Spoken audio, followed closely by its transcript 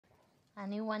I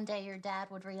knew one day your dad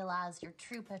would realize your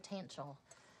true potential.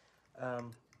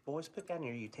 Boys, put down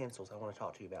your utensils. I want to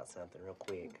talk to you about something real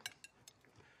quick.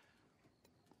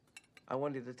 I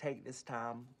wanted to take this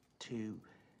time to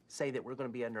say that we're going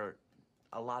to be under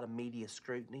a lot of media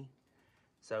scrutiny.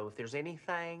 So if there's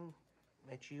anything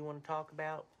that you want to talk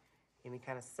about, any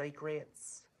kind of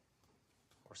secrets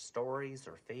or stories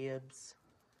or fibs,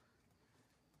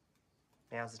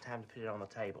 now's the time to put it on the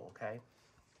table, okay?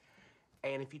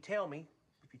 And if you tell me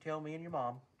and your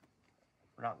mom,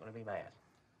 we're not going to be mad.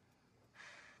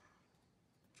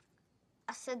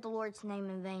 I said the Lord's name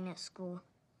in vain at school.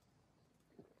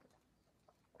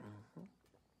 Mm-hmm.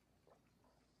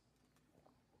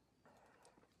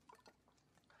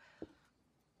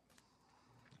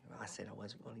 I said I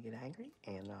wasn't going to get angry,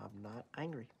 and I'm not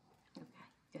angry. Okay,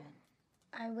 good.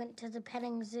 I went to the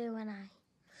petting zoo and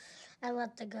I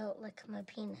let the goat lick my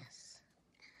penis.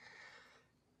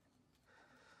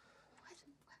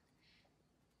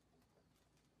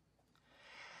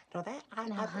 What? No, that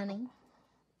Now, honey,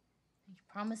 you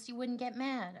promised you wouldn't get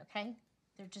mad, okay?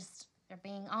 They're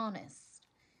being honest.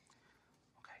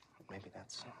 Okay, hopefully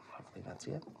that's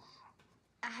it.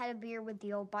 I had a beer with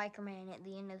the old biker man at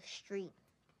the end of the street,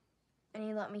 and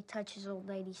he let me touch his old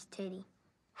lady's titty.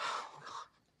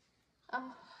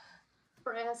 Oh,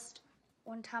 breast.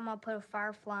 One time I put a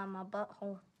firefly in my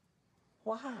butthole.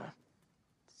 Why?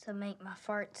 To make my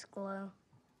farts glow.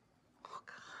 Oh,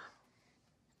 God.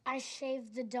 I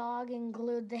shaved the dog and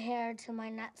glued the hair to my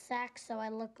nutsack so I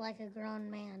looked like a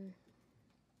grown man.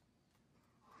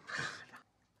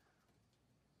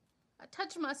 I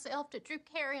touched myself to Drew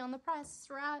Carey on The Price is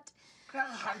Right.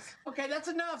 God. Okay, that's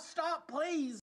enough. Stop, please.